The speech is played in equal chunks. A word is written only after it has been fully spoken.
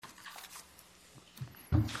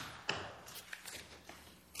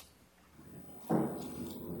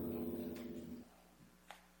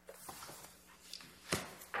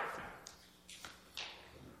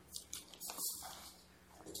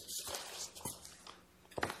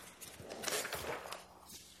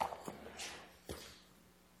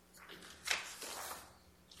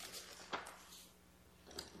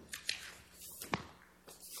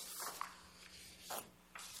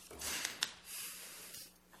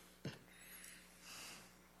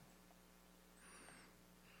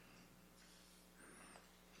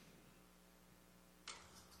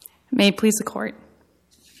May it please the Court.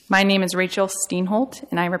 My name is Rachel Steenholt,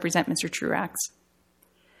 and I represent Mr. Truax.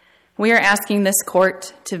 We are asking this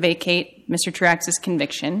Court to vacate Mr. Truax's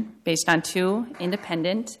conviction based on two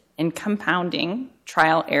independent and compounding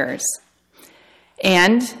trial errors.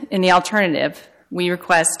 And, in the alternative, we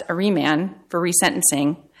request a remand for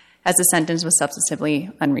resentencing as the sentence was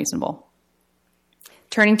substantively unreasonable.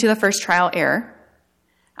 Turning to the first trial error,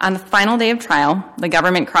 on the final day of trial, the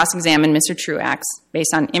government cross-examined Mr. Truax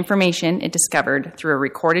based on information it discovered through a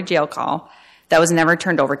recorded jail call that was never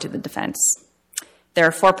turned over to the defense. There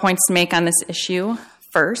are 4 points to make on this issue.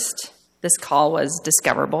 First, this call was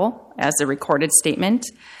discoverable as a recorded statement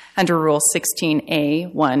under Rule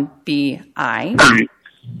 16A1BI.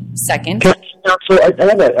 Second. Counsel, I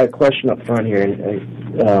have a question up front here.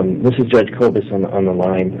 This is Judge Kobus on the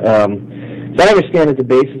line. So I understand that the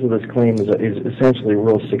basis of this claim is essentially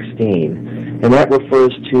Rule 16, and that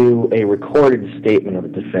refers to a recorded statement of the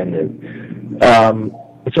defendant.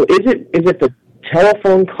 So is it the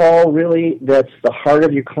telephone call really that's the heart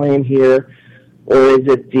of your claim here, or is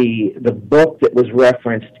it the book that was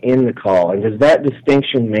referenced in the call? And does that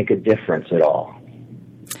distinction make a difference at all?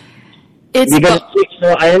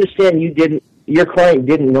 So I understand your client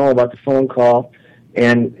didn't know about the phone call,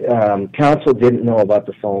 and counsel didn't know about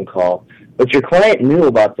the phone call, but your client knew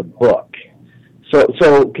about the book.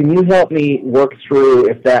 So can you help me work through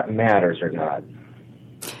if that matters or not?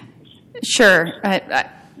 Sure.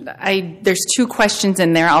 There's two questions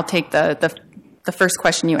in there. I'll take the first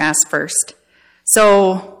question you asked first.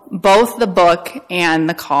 So both the book and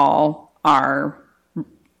the call are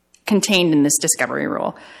contained in this discovery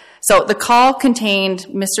rule. So the call contained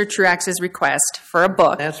Mr. Truax's request for a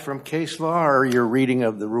book. That's from case law or your reading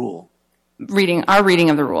of the rule? Our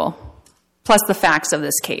reading of the rule, plus the facts of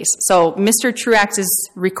this case. So Mr.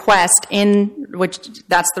 Truax's request which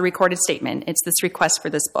that's the recorded statement, it's this request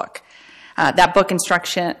for this book. That book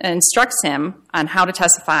instructs him on how to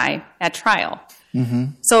testify at trial. Mm-hmm.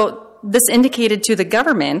 So this indicated to the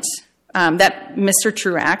government that Mr.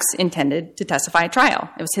 Truax intended to testify at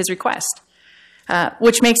trial. It was his request.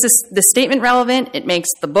 Which makes the statement relevant. It makes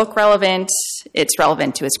the book relevant. It's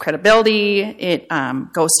relevant to his credibility. It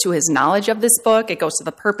goes to his knowledge of this book. It goes to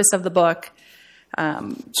the purpose of the book.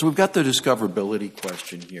 So we've got the discoverability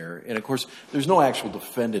question here. And, of course, there's no actual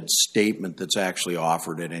defendant statement that's actually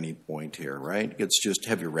offered at any point here, right? It's just,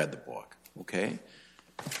 have you read the book, okay?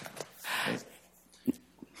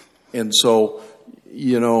 And so,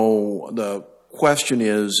 the question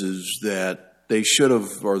is that they should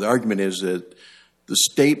have, or the argument is that the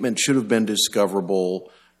statement should have been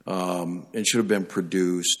discoverable and should have been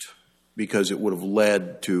produced because it would have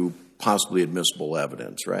led to possibly admissible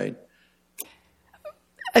evidence, right?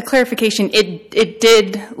 A clarification, it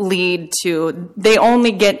did lead to,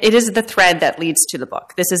 it is the thread that leads to the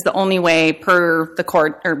book. This is the only way, per the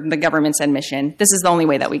court or the government's admission, this is the only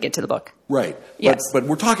way that we get to the book. Right. Yes. But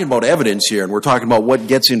we're talking about evidence here, and we're talking about what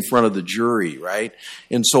gets in front of the jury, right?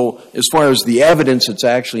 And so as far as the evidence that's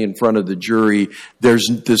actually in front of the jury, there's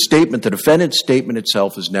the statement, the defendant's statement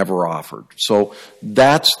itself is never offered. So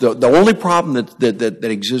that's the only problem that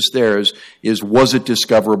exists there is was it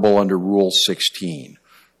discoverable under Rule 16?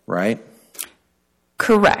 Right?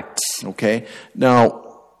 Correct. Okay.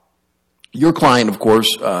 Now, your client, of course,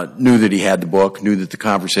 knew that he had the book, knew that the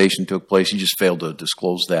conversation took place. He just failed to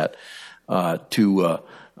disclose that to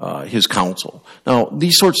his counsel. Now,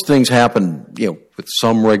 these sorts of things happen, with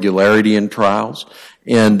some regularity in trials.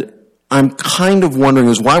 And I'm kind of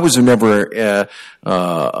wondering why was there never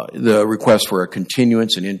the request for a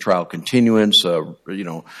continuance, an in-trial continuance,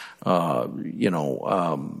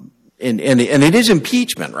 And it is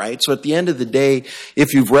impeachment, right? So at the end of the day,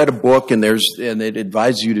 if you've read a book and it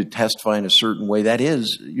advises you to testify in a certain way,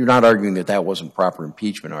 you're not arguing that wasn't proper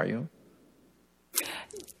impeachment, are you?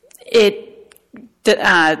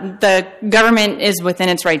 The government is within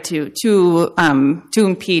its right to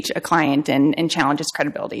impeach a client and challenge his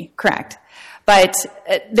credibility, correct? But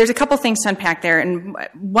there's a couple things to unpack there, and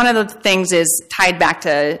one of the things is tied back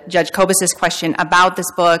to Judge Kobus' question about this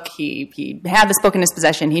book. He had this book in his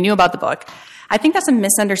possession. He knew about the book. I think that's a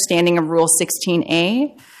misunderstanding of Rule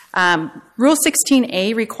 16A. Rule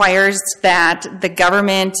 16A requires that the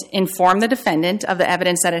government inform the defendant of the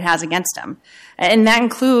evidence that it has against him, and that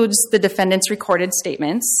includes the defendant's recorded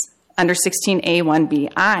statements under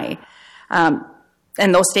 16A1BI.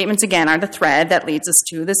 And those statements, again, are the thread that leads us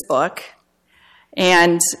to this book.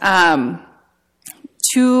 And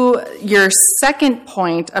to your second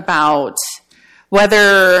point about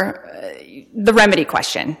whether the remedy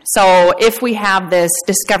question. So if we have this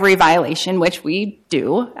discovery violation, which we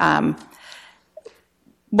do,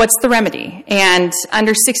 what's the remedy? And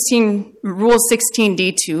under Rule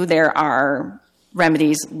 16D2, there are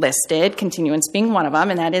remedies listed, continuance being one of them,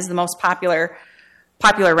 and that is the most popular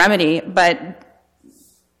remedy, but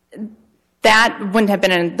that wouldn't have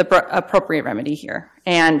been the appropriate remedy here.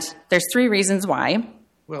 And there's 3 reasons why.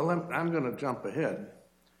 Well, I'm going to jump ahead,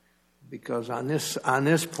 because on this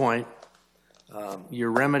point,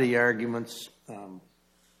 your remedy arguments,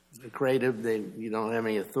 they're creative. You don't have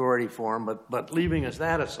any authority for them. But leaving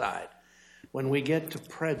that aside, when we get to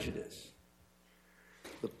prejudice,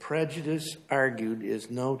 the prejudice argued is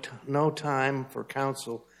no time for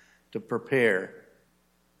counsel to prepare.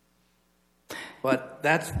 But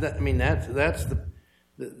that's the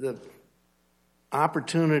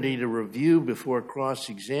opportunity to review before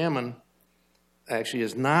cross-examine actually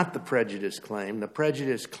is not the prejudice claim. The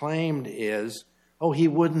prejudice claimed is, he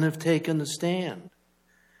wouldn't have taken the stand.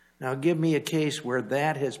 Now, give me a case where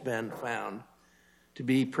that has been found to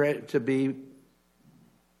be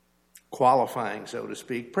qualifying, so to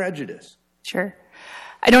speak, prejudice. Sure.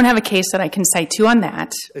 I don't have a case that I can cite to on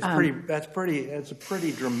that. That's a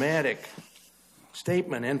pretty dramatic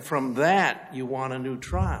statement, and from that, you want a new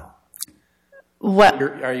trial. What?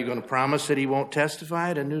 Are you going to promise that he won't testify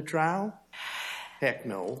at a new trial? Heck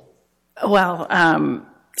no. Well,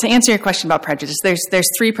 to answer your question about prejudice, there's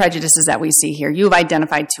 3 prejudices that we see here. You've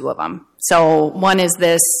identified 2 of them. So one is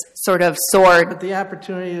this sort of sword. But the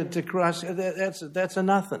opportunity to cross, that's a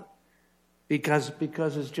nothing. Because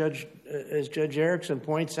as Judge Erickson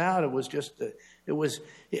points out, it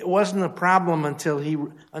wasn't a problem until he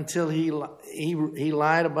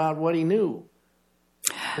lied about what he knew.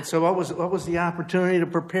 And so what was the opportunity to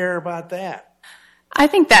prepare about that? I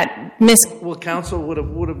think that counsel would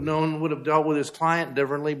have dealt with his client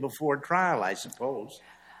differently before trial, I suppose.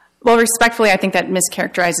 Well, respectfully, I think that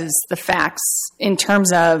mischaracterizes the facts in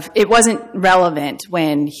terms of it wasn't relevant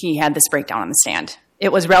when he had this breakdown on the stand.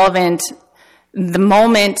 It was relevant the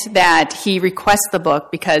moment that he requests the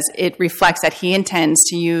book because it reflects that he intends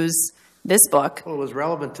to use this book. Well, it was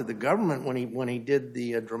relevant to the government when he did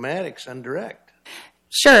the dramatics on direct.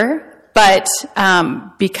 Sure. But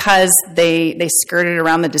because they skirted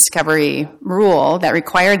around the discovery rule that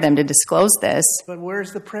required them to disclose this. But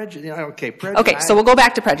where's the prejudice? Okay, so we'll go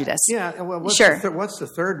back to prejudice. Yeah, well, what's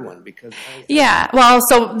the third one? Because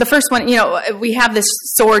so the first one, we have this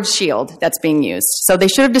sword shield that's being used. So they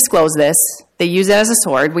should have disclosed this. They use it as a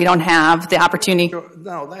sword. We don't have the opportunity.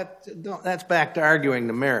 No, that's back to arguing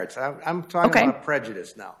the merits. I'm talking about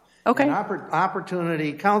prejudice now. Okay.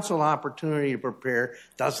 Counsel opportunity to prepare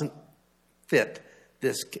doesn't fit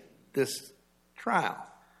this trial.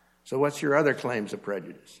 So what's your other claims of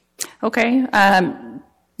prejudice? Okay.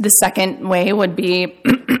 The second way would be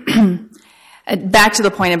back to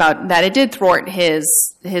the point about that it did thwart his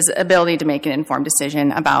ability to make an informed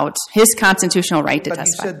decision about his constitutional right to testify.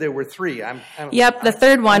 But you said there were 3. The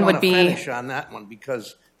third one would be... I want to finish on that one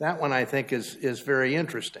because that one I think is very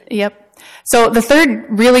interesting. Yep. So the third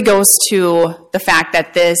really goes to the fact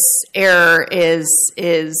that this error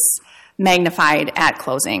is magnified at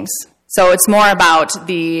closings. So it's more about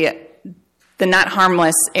the not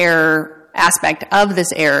harmless error aspect of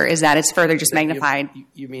this error is that it's further just magnified.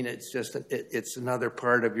 You mean it's just it's another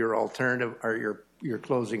part of your alternative or your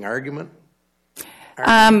closing argument?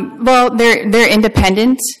 Well, they're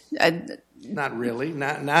independent. Not really.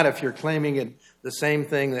 Not if you're claiming it. The same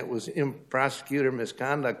thing that was prosecutor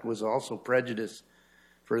misconduct was also prejudice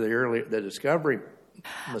for the discovery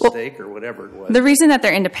mistake or whatever it was. The reason that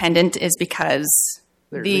they're independent is because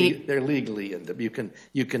they're legally independent.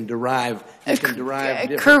 You can derive correct.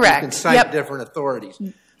 You can cite different authorities,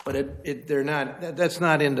 but they're not. That's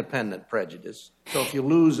not independent prejudice. So if you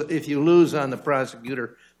lose on the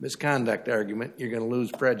prosecutor misconduct argument, you're going to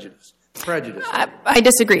lose prejudice. I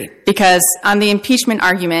disagree because on the impeachment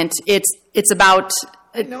argument, it's about.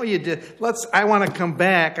 No, you did. I want to come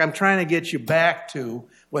back. I'm trying to get you back to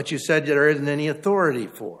what you said there isn't any authority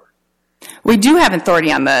for. We do have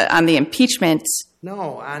authority on the impeachment.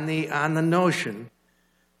 No, on the notion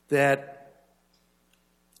that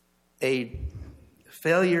a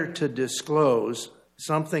failure to disclose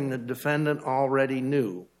something the defendant already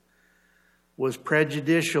knew was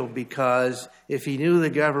prejudicial because if he knew the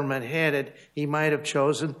government had it, he might have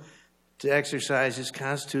chosen to exercise his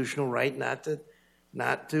constitutional right not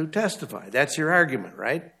to testify. That's your argument,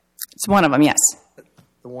 right? It's one of them, yes.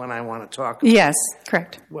 The one I want to talk about. Yes,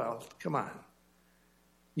 correct. Well, come on.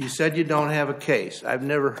 You said you don't have a case. I've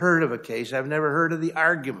never heard of a case. I've never heard of the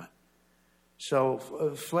argument. So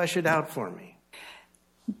flesh it out for me.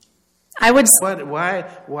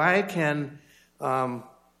 Why can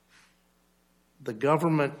the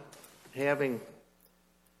government having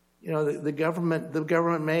the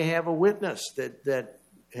government may have a witness that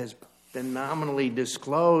has been nominally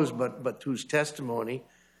disclosed, but whose testimony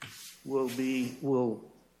will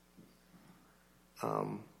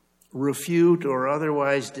refute or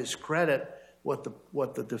otherwise discredit what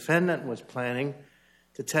the defendant was planning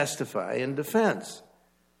to testify in defense.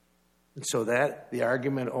 And so that the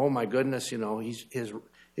argument, oh my goodness,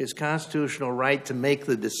 his constitutional right to make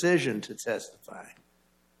the decision to testify.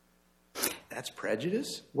 That's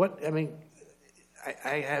prejudice? I've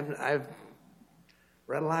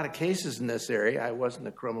read a lot of cases in this area. I wasn't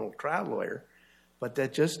a criminal trial lawyer, but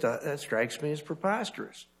that strikes me as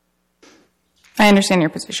preposterous. I understand your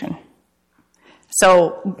position.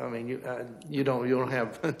 So, you don't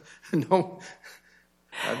have no.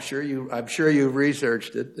 I'm sure you've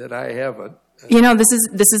researched it that I haven't.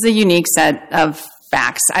 This is a unique set of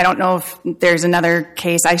facts. I don't know if there's another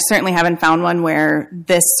case. I certainly haven't found one where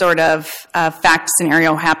this sort of fact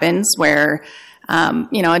scenario happens, where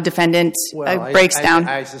a defendant breaks down.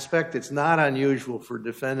 I suspect it's not unusual for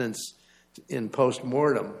defendants in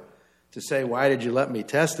post-mortem to say, "Why did you let me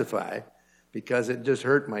testify?" Because it just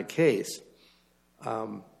hurt my case.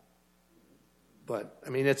 But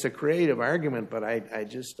it's a creative argument, but I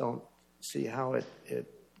just don't see how it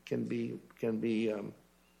can be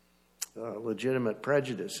legitimate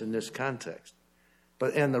prejudice in this context.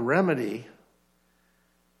 And the remedy,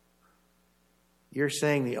 you're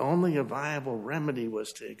saying the only viable remedy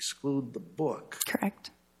was to exclude the book.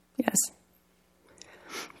 Correct. Yes.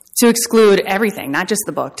 To exclude everything, not just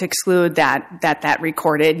the book, to exclude that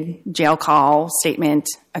recorded jail call statement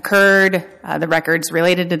occurred, the records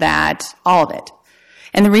related to that, all of it.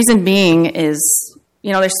 And the reason being is,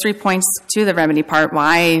 there's 3 points to the remedy part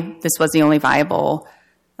why this was the only viable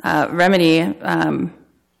remedy.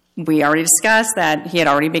 We already discussed that he had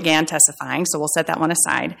already began testifying, so we'll set that one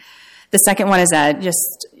aside. The second one is that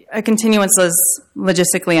just a continuance was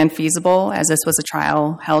logistically unfeasible, as this was a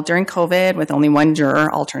trial held during COVID with only one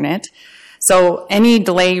juror alternate. So any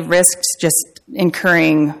delay risked just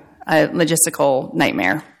incurring a logistical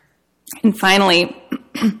nightmare. And finally,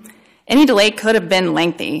 any delay could have been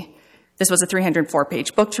lengthy. This was a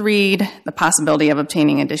 304-page book to read, the possibility of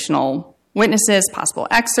obtaining additional witnesses, possible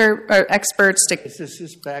experts. Is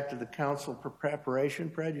this back to the counsel for preparation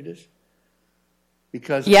prejudice?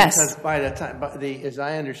 Because by the time, as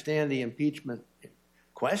I understand the impeachment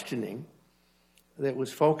questioning, that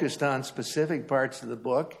was focused on specific parts of the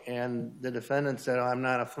book, and the defendant said, I'm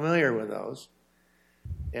not familiar with those.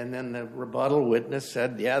 And then the rebuttal witness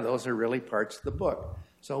said, yeah, those are really parts of the book.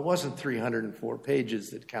 So it wasn't 304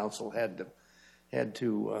 pages that counsel had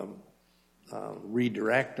to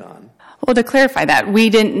redirect on. Well, to clarify that, we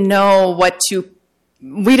didn't know what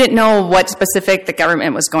specific the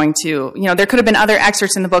government was going to, there could have been other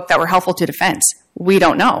excerpts in the book that were helpful to defense. We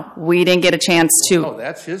don't know. We didn't get a chance to. No,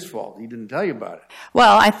 that's his fault. He didn't tell you about it.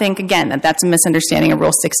 Well, I think, again, that's a misunderstanding of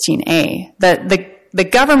Rule 16a. The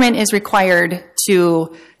government is required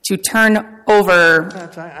to turn over.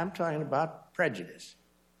 I'm talking about prejudice.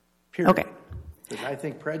 Period. Okay. Because I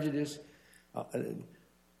think prejudice, I think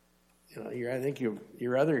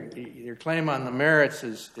your claim on the merits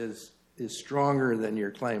is stronger than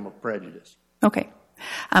your claim of prejudice. Okay.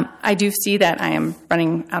 I do see that I am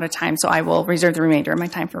running out of time, so I will reserve the remainder of my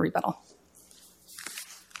time for rebuttal.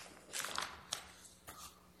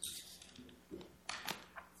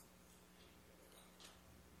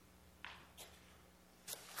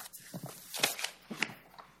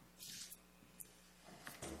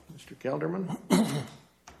 Mr. Kelderman.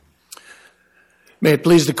 May it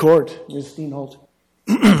please the Court, Ms. Steenholt.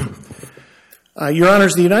 Your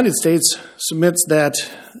Honors, the United States submits that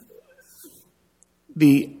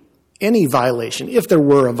any violation, if there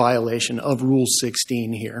were a violation of Rule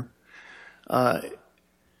 16 here, that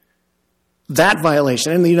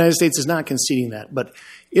violation, and the United States is not conceding that, but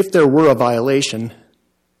if there were a violation,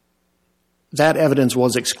 that evidence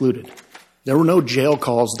was excluded. There were no jail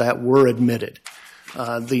calls that were admitted.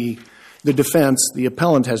 The defense, the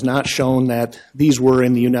appellant, has not shown that these were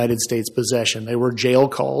in the United States' possession. They were jail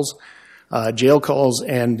calls,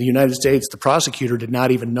 and the United States, the prosecutor, did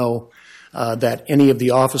not even know that any of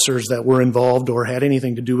the officers that were involved or had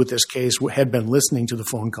anything to do with this case had been listening to the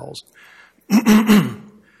phone calls.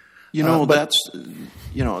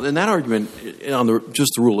 And that argument on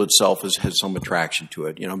just the rule itself has some attraction to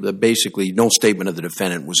it. That basically no statement of the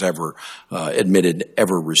defendant was ever admitted,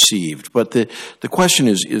 ever received. But the question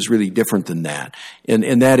is really different than that,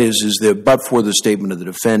 and that is that but for the statement of the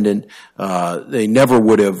defendant, they never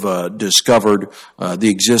would have discovered the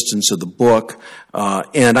existence of the book.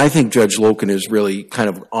 And I think Judge Loken is really kind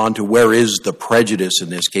of on to where is the prejudice in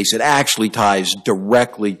this case. It actually ties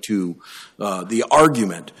directly to the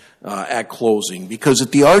argument at closing, because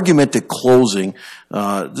at the argument at closing,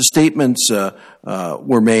 the statements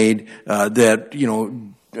were made that,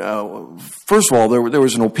 first of all, there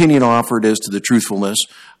was an opinion offered as to the truthfulness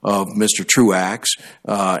of Mr. Truax,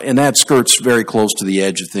 and that skirts very close to the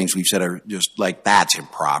edge of things we've said are just like, that's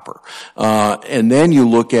improper. And then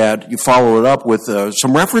you follow it up with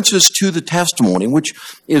some references to the testimony, which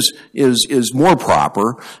is more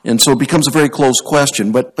proper, and so it becomes a very close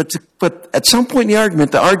question. But at some point in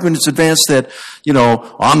the argument is advanced that,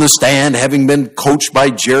 on the stand, having been coached by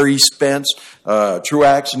Jerry Spence,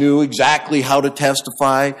 Truax knew exactly how to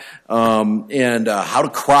testify, and how to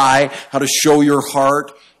cry, how to show your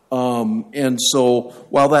heart. And so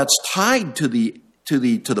while that's tied to the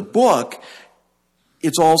book,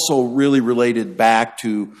 it's also really related back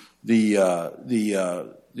to the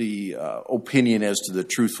opinion as to the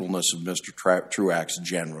truthfulness of Mr. Truax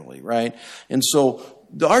generally, right? And so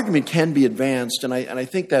the argument can be advanced, and I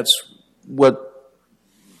think that's what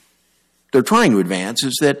they're trying to advance,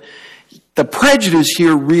 is that the prejudice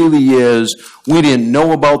here really is, we didn't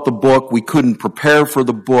know about the book, we couldn't prepare for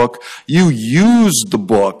the book. You used the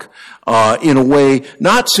book in a way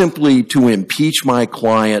not simply to impeach my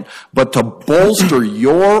client, but to bolster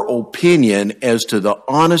your opinion as to the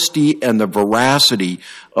honesty and the veracity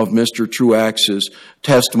of Mr. Truax's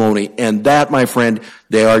testimony. And that, my friend,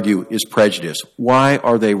 they argue, is prejudice. Why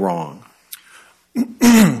are they wrong?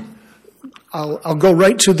 I'll go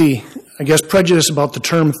right to the, prejudice about the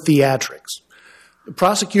term theatrics. The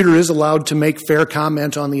prosecutor is allowed to make fair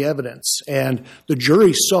comment on the evidence, and the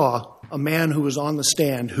jury saw a man who was on the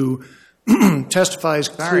stand who testifies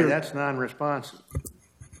clearly. Sorry, that's non-responsive.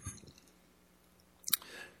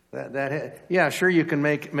 Yeah, sure, you can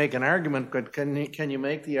make an argument, but can you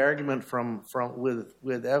make the argument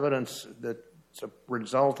with evidence that's a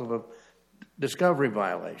result of a discovery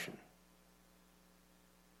violation?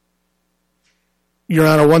 Your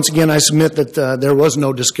Honor, once again, I submit that there was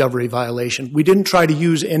no discovery violation. We didn't try to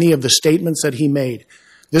use any of the statements that he made.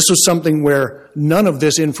 This was something where none of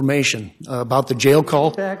this information about the jail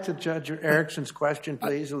call. Back to Judge Erickson's question,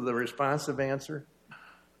 please, with the responsive answer.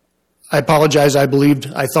 I apologize. I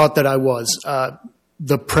thought that I was.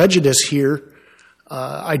 The prejudice here,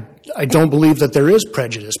 I don't believe that there is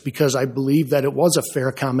prejudice, because I believe that it was a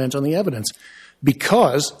fair comment on the evidence,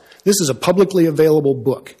 because this is a publicly available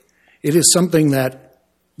book. It is something that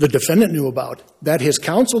the defendant knew about. That his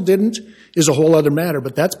counsel didn't is a whole other matter,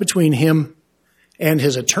 but that's between him and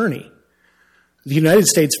his attorney. The United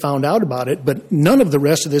States found out about it, but none of the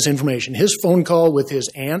rest of this information, his phone call with his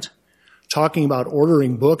aunt, talking about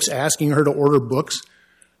ordering books, asking her to order books,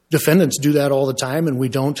 defendants do that all the time, and we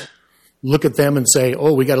don't look at them and say,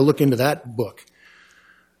 oh, we got to look into that book.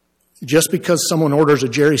 Just because someone orders a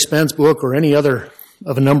Jerry Spence book or any other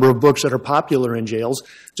of a number of books that are popular in jails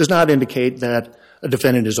does not indicate that a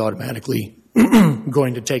defendant is automatically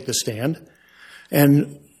going to take the stand,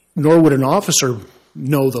 and nor would an officer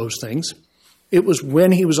know those things. It was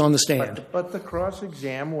when he was on the stand. But the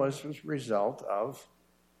cross-exam was a result of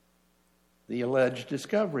the alleged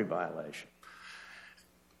discovery violation.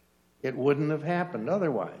 It wouldn't have happened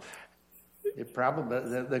otherwise.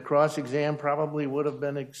 The cross-exam probably would have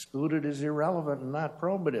been excluded as irrelevant and not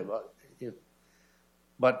probative.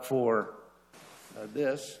 But for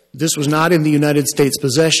this... This was not in the United States'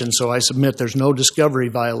 possession, so I submit there's no discovery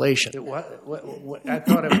violation. I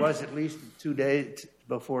thought it was at least 2 days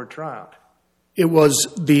before trial. It was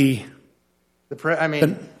the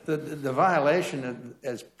violation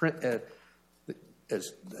as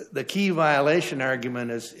the key violation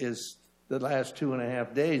argument is the last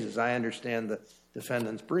 2.5 days, as I understand the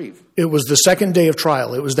defendant's brief. It was the second day of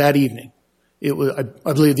trial. It was that evening. It was,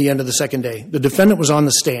 I believe, the end of the second day. The defendant was on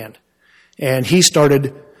the stand, and he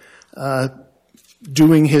started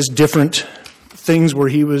doing his different things where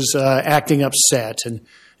he was acting upset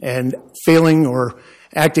and failing or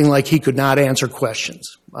acting like he could not answer questions.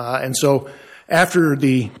 And so after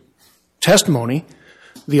the testimony,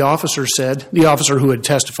 the officer who had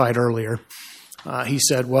testified earlier, he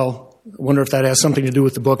said, well, I wonder if that has something to do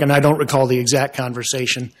with the book. And I don't recall the exact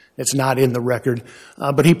conversation. It's not in the record.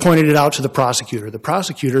 But he pointed it out to the prosecutor. The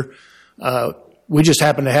prosecutor We just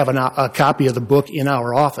happened to have a copy of the book in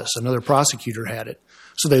our office. Another prosecutor had it.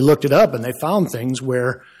 So they looked it up and they found things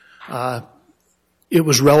where it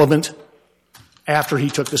was relevant after he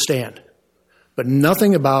took the stand. But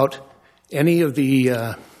nothing about any of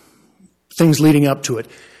the things leading up to it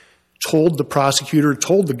told the prosecutor,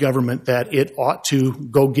 told the government that it ought to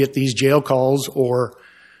go get these jail calls or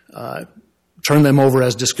turn them over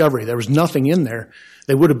as discovery. There was nothing in there.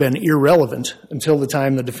 They would have been irrelevant until the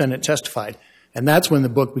time the defendant testified. And that's when the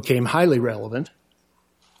book became highly relevant.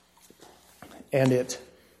 And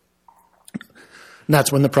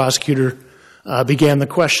that's when the prosecutor began the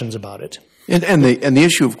questions about it. And the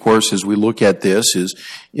issue, of course, as we look at this is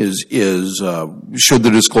should the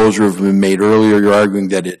disclosure have been made earlier? You're arguing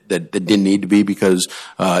that it didn't need to be because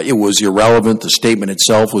it was irrelevant. The statement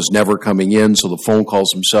itself was never coming in, so the phone calls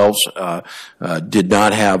themselves did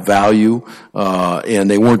not have value, and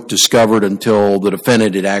they weren't discovered until the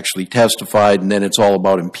defendant had actually testified, and then it's all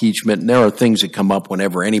about impeachment. And there are things that come up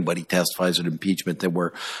whenever anybody testifies at impeachment that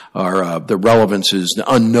the relevance is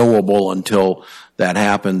unknowable until that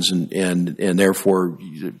happens, and therefore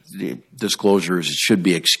the disclosures should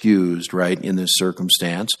be excused, right, in this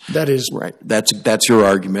circumstance. That is right. That's your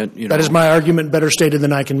argument. That is my argument, better stated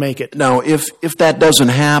than I can make it. Now, if that doesn't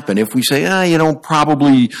happen, if we say,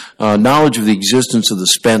 probably knowledge of the existence of the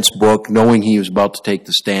Spence book, knowing he was about to take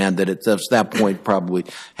the stand, that at that point probably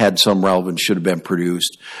had some relevance, should have been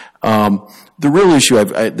produced. The real issue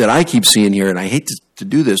that I keep seeing here, and I hate to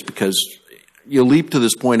do this because you leap to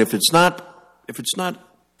this point, if it's not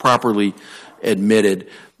properly admitted,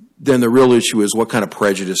 then the real issue is what kind of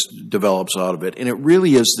prejudice develops out of it. And it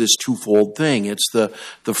really is this twofold thing. It's the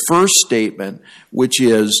first statement, which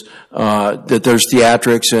is that there's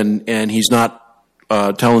theatrics and he's not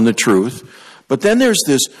telling the truth. But then there's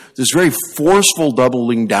this very forceful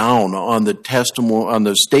doubling down on the testimony, on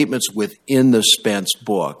the statements within the Spence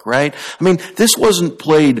book, right? I mean, this wasn't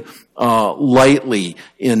played lightly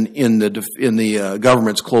in the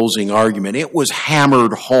government's closing argument. It was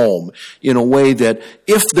hammered home in a way that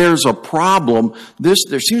if there's a problem, there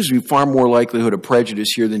seems to be far more likelihood of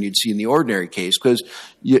prejudice here than you'd see in the ordinary case, because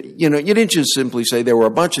you didn't just simply say there were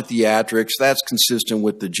a bunch of theatrics. That's consistent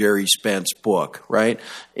with the Jerry Spence book, right?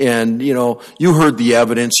 And you heard the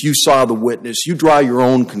evidence, you saw the witness, you draw your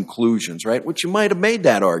own conclusions, right? Which you might have made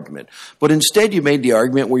that argument, but instead you made the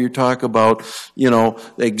argument where you talk about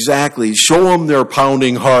exactly show them their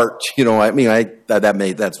pounding heart.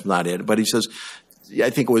 That's not it. But he says, I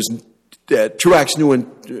think it was Truax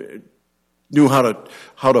knew how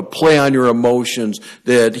to play on your emotions,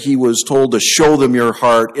 that he was told to show them your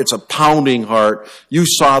heart. It's a pounding heart. You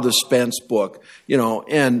saw the Spence book,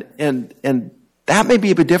 and that may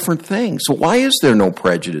be a different thing. So why is there no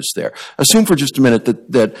prejudice there? Assume for just a minute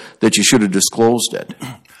that you should have disclosed it.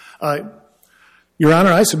 Your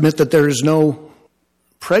Honor, I submit that there is no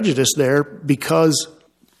prejudice there because,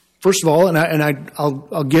 first of all,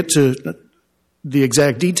 I'll get to the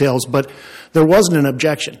exact details, but there wasn't an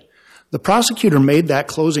objection. The prosecutor made that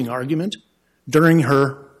closing argument during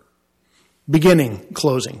her beginning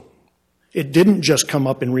closing. It didn't just come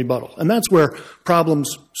up in rebuttal. And that's where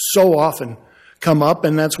problems so often come up,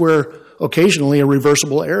 and that's where occasionally a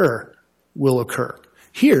reversible error will occur.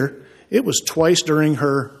 Here, it was twice during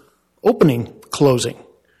her opening closing.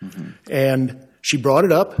 Mm-hmm. And she brought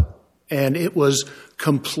it up, and it was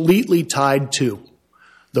completely tied to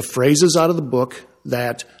the phrases out of the book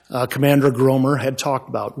that Commander Gromer had talked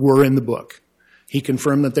about were in the book. He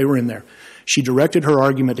confirmed that they were in there. She directed her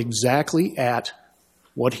argument exactly at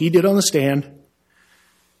what he did on the stand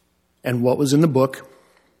and what was in the book,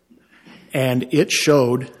 and it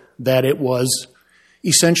showed that it was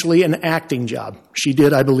essentially an acting job. She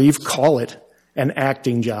did, I believe, call it an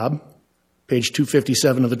acting job, page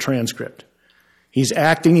 257 of the transcript. He's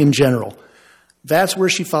acting in general. That's where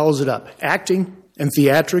she follows it up. Acting and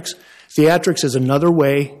theatrics. Theatrics is another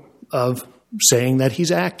way of saying that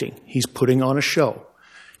he's acting. He's putting on a show.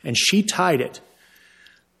 And she tied it,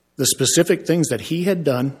 the specific things that he had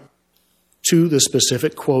done, to the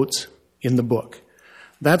specific quotes in the book.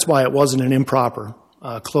 That's why it wasn't an improper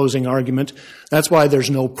closing argument. That's why there's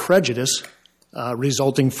no prejudice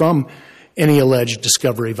resulting from any alleged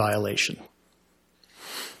discovery violation.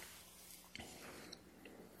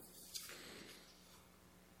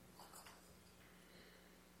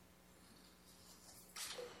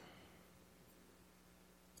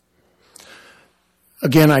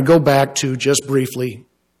 Again, I go back to just briefly,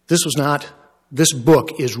 this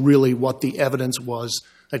book is really what the evidence was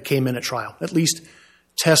that came in at trial, at least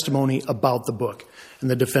testimony about the book and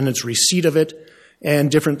the defendant's receipt of it and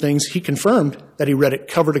different things. He confirmed that he read it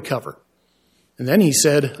cover to cover. And then he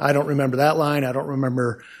said, I don't remember that line, I don't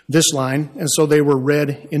remember this line, and so they were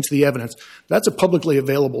read into the evidence. That's a publicly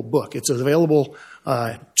available book. It's available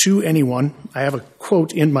to anyone. I have a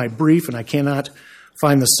quote in my brief, and I cannot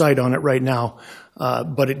find the site on it right now,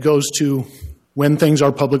 but it goes to when things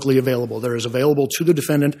are publicly available. They're as available to the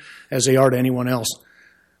defendant as they are to anyone else.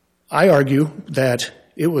 I argue that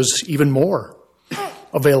it was even more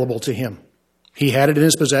available to him. He had it in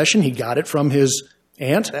his possession. He got it from his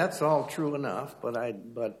aunt. That's all true enough,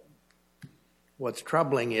 but what's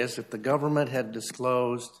troubling is if the government had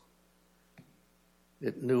disclosed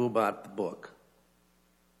it knew about the book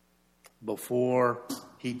before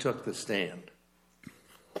he took the stand,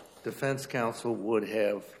 defense counsel would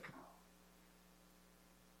have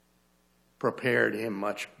prepared him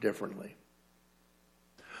much differently.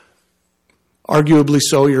 Arguably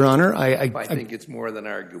so, Your Honor. I think it's more than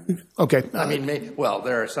arguable. Okay. I mean,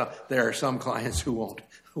 there are some clients who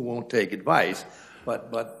won't take advice,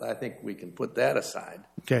 but I think we can put that aside.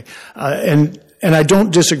 Okay. And I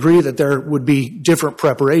don't disagree that there would be different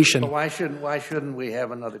preparation. But why shouldn't we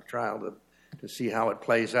have another trial to see how it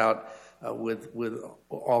plays out with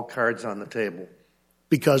all cards on the table?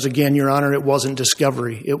 Because, again, Your Honor, it wasn't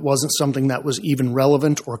discovery. It wasn't something that was even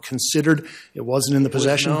relevant or considered. It wasn't in the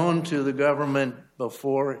possession. Was it known to the government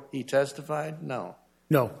before he testified? No.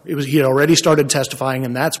 No. He had already started testifying,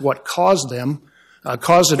 and that's what caused an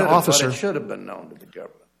officer. But it should have been known to the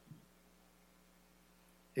government.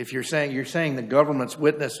 If you're saying the government's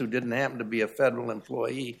witness who didn't happen to be a federal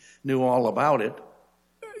employee knew all about it.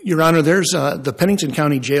 Your Honor, there's the Pennington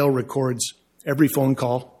County Jail records every phone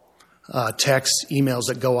call, texts, emails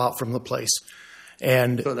that go out from the place.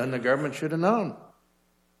 And so then the government should have known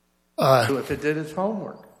if it did its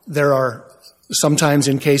homework. There are sometimes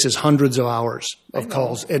in cases hundreds of hours of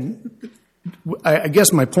calls. And I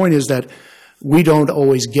guess my point is that we don't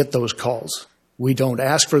always get those calls. We don't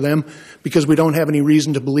ask for them because we don't have any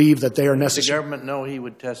reason to believe that they are necessary. Does the government know he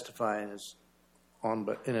would testify in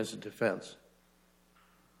his defense?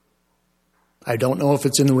 I don't know if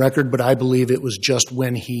it's in the record, but I believe it was just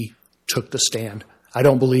when he took the stand. I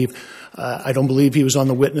don't believe he was on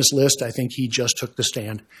the witness list. I think he just took the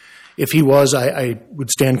stand. If he was, I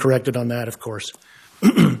would stand corrected on that, of course.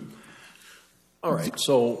 All right.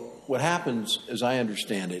 So what happens, as I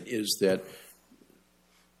understand it, is that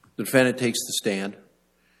the defendant takes the stand.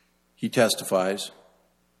 He testifies.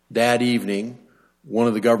 That evening, one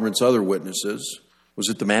of the government's other witnesses, was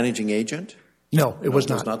it the managing agent? No, it was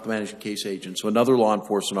not. It was not the managing case agent. So another law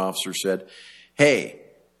enforcement officer said, hey,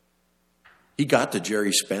 he got the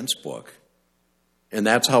Jerry Spence book. And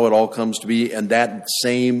that's how it all comes to be. And that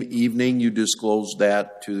same evening, you disclosed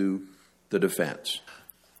that to the defense.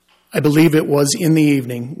 I believe it was in the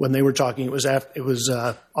evening when they were talking. It was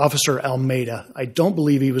Officer Almeida. I don't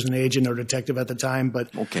believe he was an agent or detective at the time,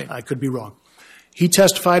 but okay. I could be wrong. He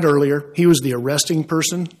testified earlier. He was the arresting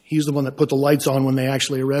person. He's the one that put the lights on when they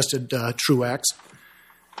actually arrested Truax.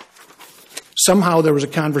 Somehow there was a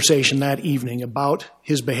conversation that evening about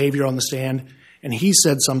his behavior on the stand, and he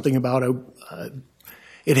said something about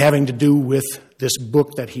it having to do with this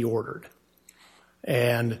book that he ordered.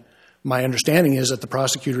 And my understanding is that the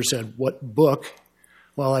prosecutor said, what book?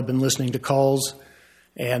 Well, I've been listening to calls,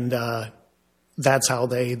 and that's how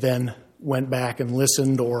they then went back and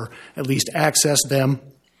listened or at least accessed them.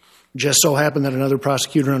 Just so happened that another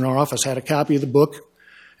prosecutor in our office had a copy of the book,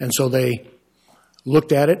 and so they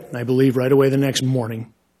looked at it, and I believe right away the next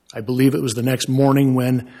morning. I believe it was the next morning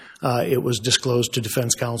when it was disclosed to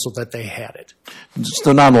defense counsel that they had it. It's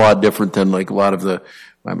not a lot different than like a lot of the,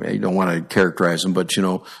 I mean, I don't want to characterize them, but, you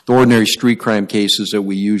know, the ordinary street crime cases that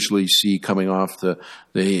we usually see coming off the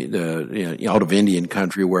out of Indian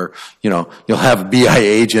country where, you know, you'll have a BIA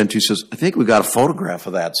agent who says, I think we got a photograph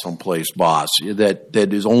of that someplace, boss, that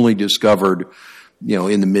is only discovered, you know,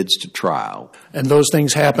 in the midst of trial. And those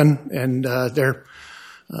things happen, and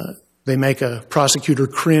they make a prosecutor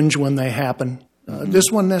cringe when they happen.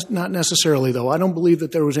 This one, not necessarily, though. I don't believe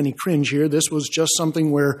that there was any cringe here. This was just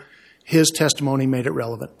something where his testimony made it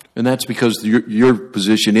relevant. And that's because your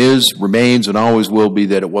position remains, and always will be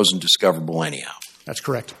that it wasn't discoverable anyhow. That's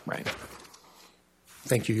correct. Right.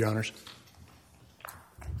 Thank you, Your Honors.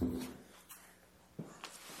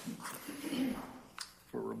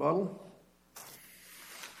 For rebuttal?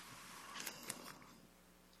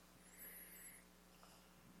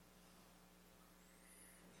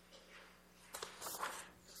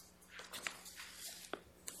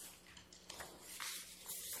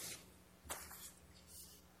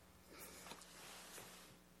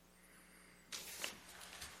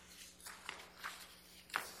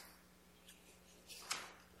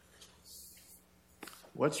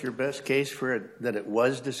 What's your best case for it that it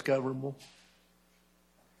was discoverable?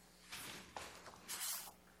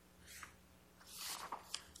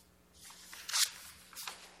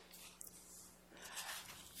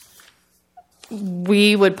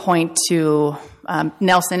 We would point to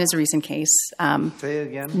Nelson is a recent case. Say it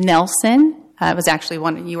again. Nelson was actually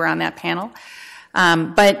one, you were on that panel.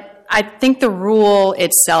 But I think the rule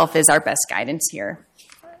itself is our best guidance here.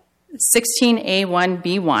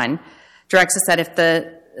 16A1B1 directs us that if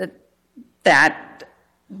that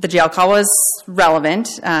the jail call was relevant,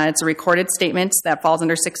 it's a recorded statement that falls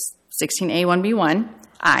under 16A1B1,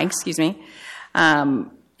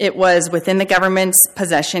 it was within the government's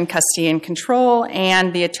possession, custody, and control,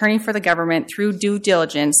 and the attorney for the government, through due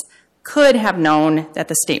diligence, could have known that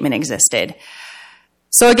the statement existed.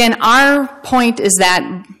 So again, our point is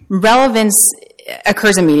that relevance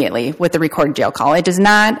occurs immediately with the recorded jail call. It does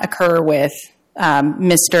not occur with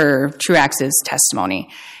Mr. Truax's testimony,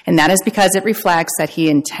 and that is because it reflects that he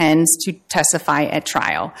intends to testify at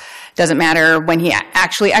trial. Doesn't matter when he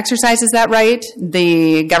actually exercises that right.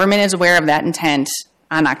 The government is aware of that intent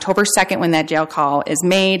on October 2nd when that jail call is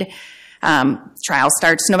made. Trial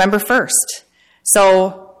starts November 1st.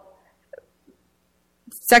 So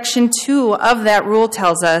Section 2 of that rule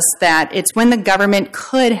tells us that it's when the government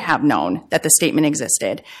could have known that the statement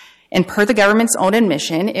existed. And per the government's own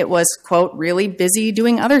admission, it was, quote, really busy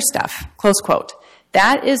doing other stuff, close quote.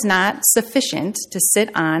 That is not sufficient to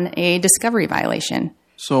sit on a discovery violation.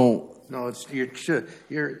 So no, it's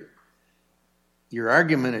your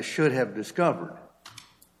argument is should have discovered.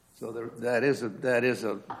 So that is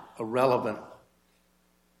a relevant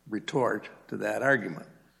retort to that argument.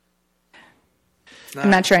 I'm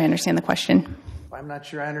not sure I understand the question. I'm not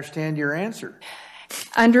sure I understand your answer.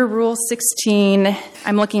 Under Rule 16,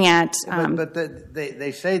 I'm looking at... but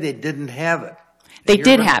they say they didn't have it. They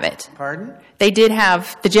did have it. Pardon? They did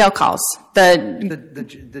have the jail calls.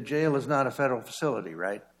 The jail is not a federal facility,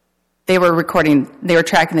 right? They were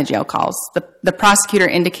tracking the jail calls. The prosecutor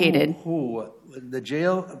indicated... Who? The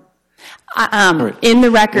jail? In the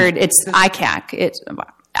record, it's ICAC. It's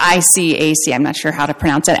ICAC. I'm not sure how to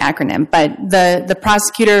pronounce that acronym. But the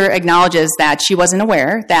prosecutor acknowledges that she wasn't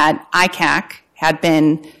aware that ICAC had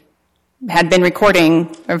been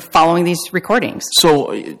recording or following these recordings.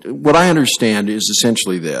 So what I understand is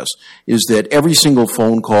essentially this, is that every single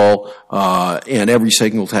phone call and every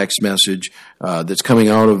single text message that's coming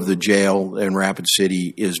out of the jail in Rapid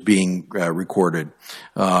City is being recorded.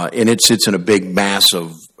 And it sits in a big mass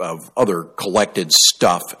of other collected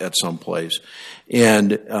stuff at some place.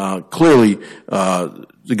 And clearly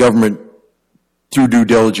the government, through due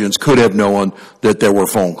diligence, could have known that there were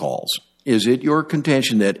phone calls. Is it your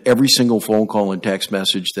contention that every single phone call and text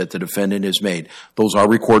message that the defendant has made, those are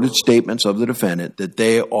recorded statements of the defendant, that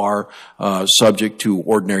they are subject to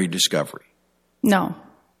ordinary discovery? No.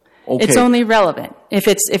 Okay. It's only relevant if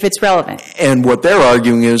it's relevant. And what they're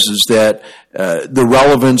arguing is that the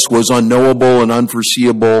relevance was unknowable and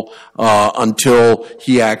unforeseeable until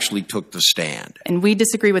he actually took the stand. And we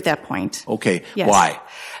disagree with that point. Okay. Yes. Why?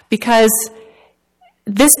 Because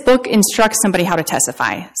this book instructs somebody how to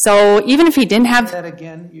testify. So even if he didn't have... Say that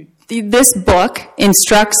again? This book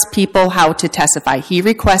instructs people how to testify. He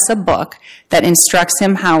requests a book that instructs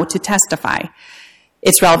him how to testify.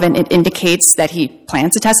 It's relevant. It indicates that he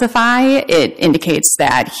plans to testify. It indicates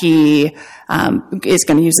that he is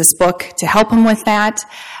going to use this book to help him with that.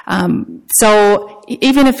 So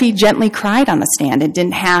even if he gently cried on the stand and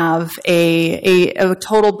didn't have a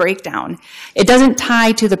total breakdown, it doesn't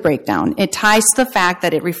tie to the breakdown. It ties to the fact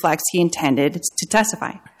that it reflects he intended to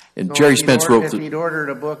testify. And So Jerry Spence wrote... If he'd ordered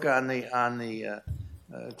a book on the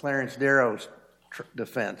Clarence Darrow's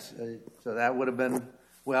defense, so that would have been...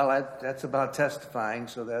 Well, that's about testifying,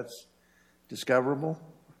 so that's discoverable,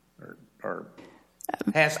 or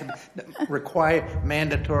has to require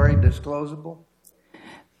mandatory disclosable.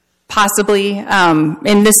 Possibly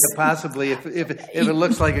in this. Possibly, if it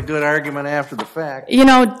looks like a good argument after the fact. You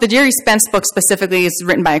know, the Jerry Spence book specifically is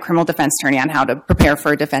written by a criminal defense attorney on how to prepare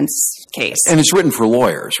for a defense case. And it's written for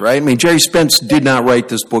lawyers, right? I mean, Jerry Spence did not write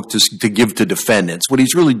this book to give to defendants. What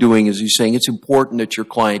he's really doing is he's saying it's important that your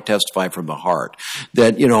client testify from the heart,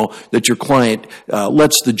 that your client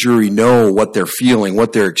lets the jury know what they're feeling,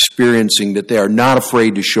 what they're experiencing, that they are not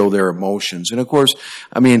afraid to show their emotions. And of course,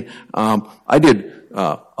 I mean, I did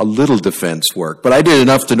a little defense work, but I did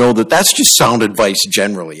enough to know that that's just sound advice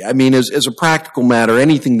generally. I mean, as a practical matter,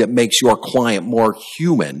 anything that makes your client more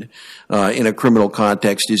human in a criminal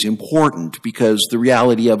context is important, because the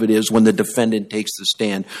reality of it is when the defendant takes the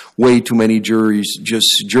stand, way too many jurors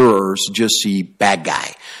just see bad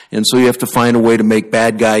guy. And so you have to find a way to make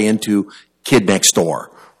bad guy into kid next door.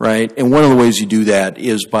 right? And one of the ways you do that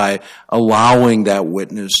is by allowing that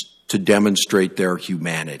witness to demonstrate their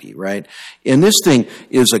humanity, right? And this thing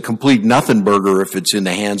is a complete nothing burger if it's in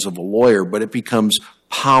the hands of a lawyer, but it becomes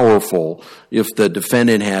powerful if the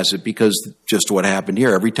defendant has it, because just what happened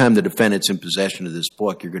here, every time the defendant's in possession of this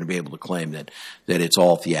book, you're going to be able to claim that it's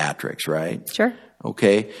all theatrics, right? Sure.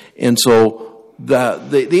 Okay? And so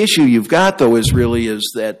the issue you've got, though, is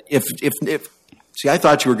that if see, I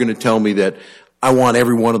thought you were going to tell me that I want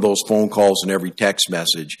every one of those phone calls and every text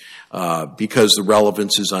message because the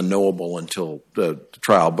relevance is unknowable until the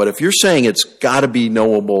trial. But if you're saying it's got to be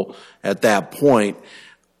knowable at that point,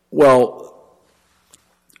 well,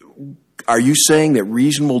 are you saying that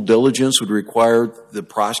reasonable diligence would require the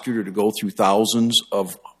prosecutor to go through thousands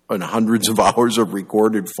and hundreds of hours of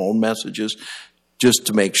recorded phone messages just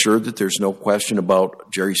to make sure that there's no question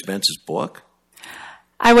about Jerry Spence's book?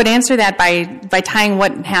 I would answer that by tying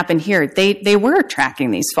what happened here. They were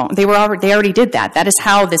tracking these phones. They already did that. That is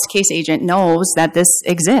how this case agent knows that this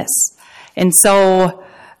exists. And so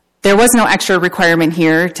there was no extra requirement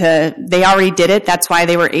here they already did it. That's why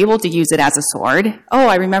they were able to use it as a sword. Oh,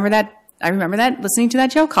 I remember that listening to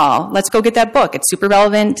that jail call. Let's go get that book. It's super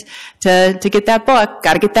relevant to get that book.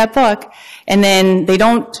 Got to get that book. And then they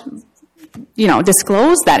don't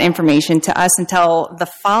disclose that information to us until the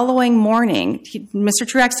following morning. Mr.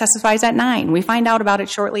 Truax testifies at 9. We find out about it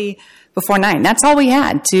shortly before 9. That's all we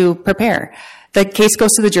had to prepare. The case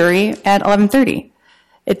goes to the jury at 11:30.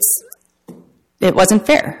 It wasn't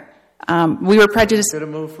fair. We were prejudiced. Could have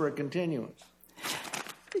moved for a continuance.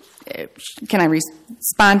 Can I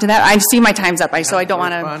respond to that? I see my time's up, so I don't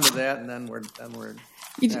want to respond to that, and then we're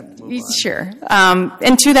have to move on. Sure.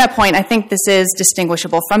 And to that point, I think this is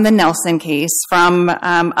distinguishable from the Nelson case, from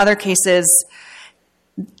other cases.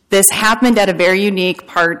 This happened at a very unique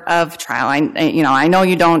part of trial. I know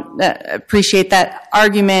you don't appreciate that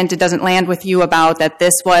argument. It doesn't land with you about that.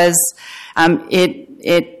 This was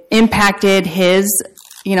it impacted his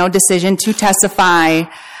decision to testify.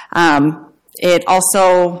 It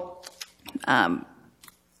also.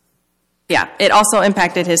 It also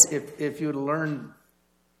impacted his. If you'd learned,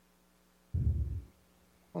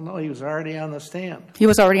 well, no, he was already on the stand. He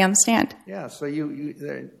was already on the stand. Yeah, so you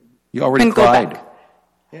already cried.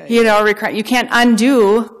 Yeah, he had already cried. You can't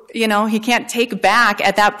undo. He can't take back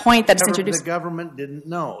at that point that it's introduced. The government didn't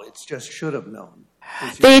know. It just should have known.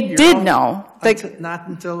 They did know. Not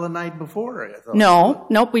until the night before, I thought.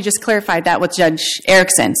 Nope. We just clarified that with Judge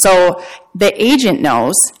Erickson. So the agent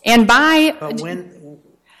knows, and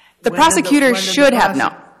the prosecutor should have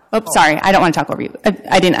known. Sorry, I don't want to talk over you.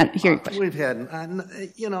 I didn't hear your question. We've had,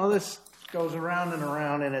 this goes around and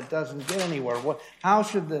around, and it doesn't get anywhere. How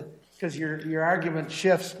should because your argument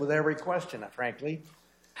shifts with every question, frankly.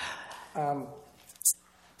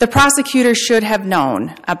 The prosecutor should have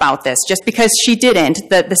known about this. Just because she didn't,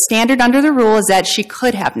 the standard under the rule is that she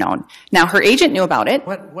could have known. Now, her agent knew about it.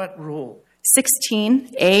 What rule?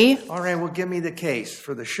 16A. All right, well, give me the case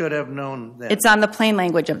for the should have known then. It's on the plain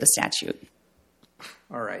language of the statute.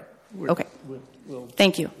 All right. Okay.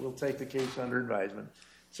 Thank you. We'll take the case under advisement.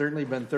 Certainly been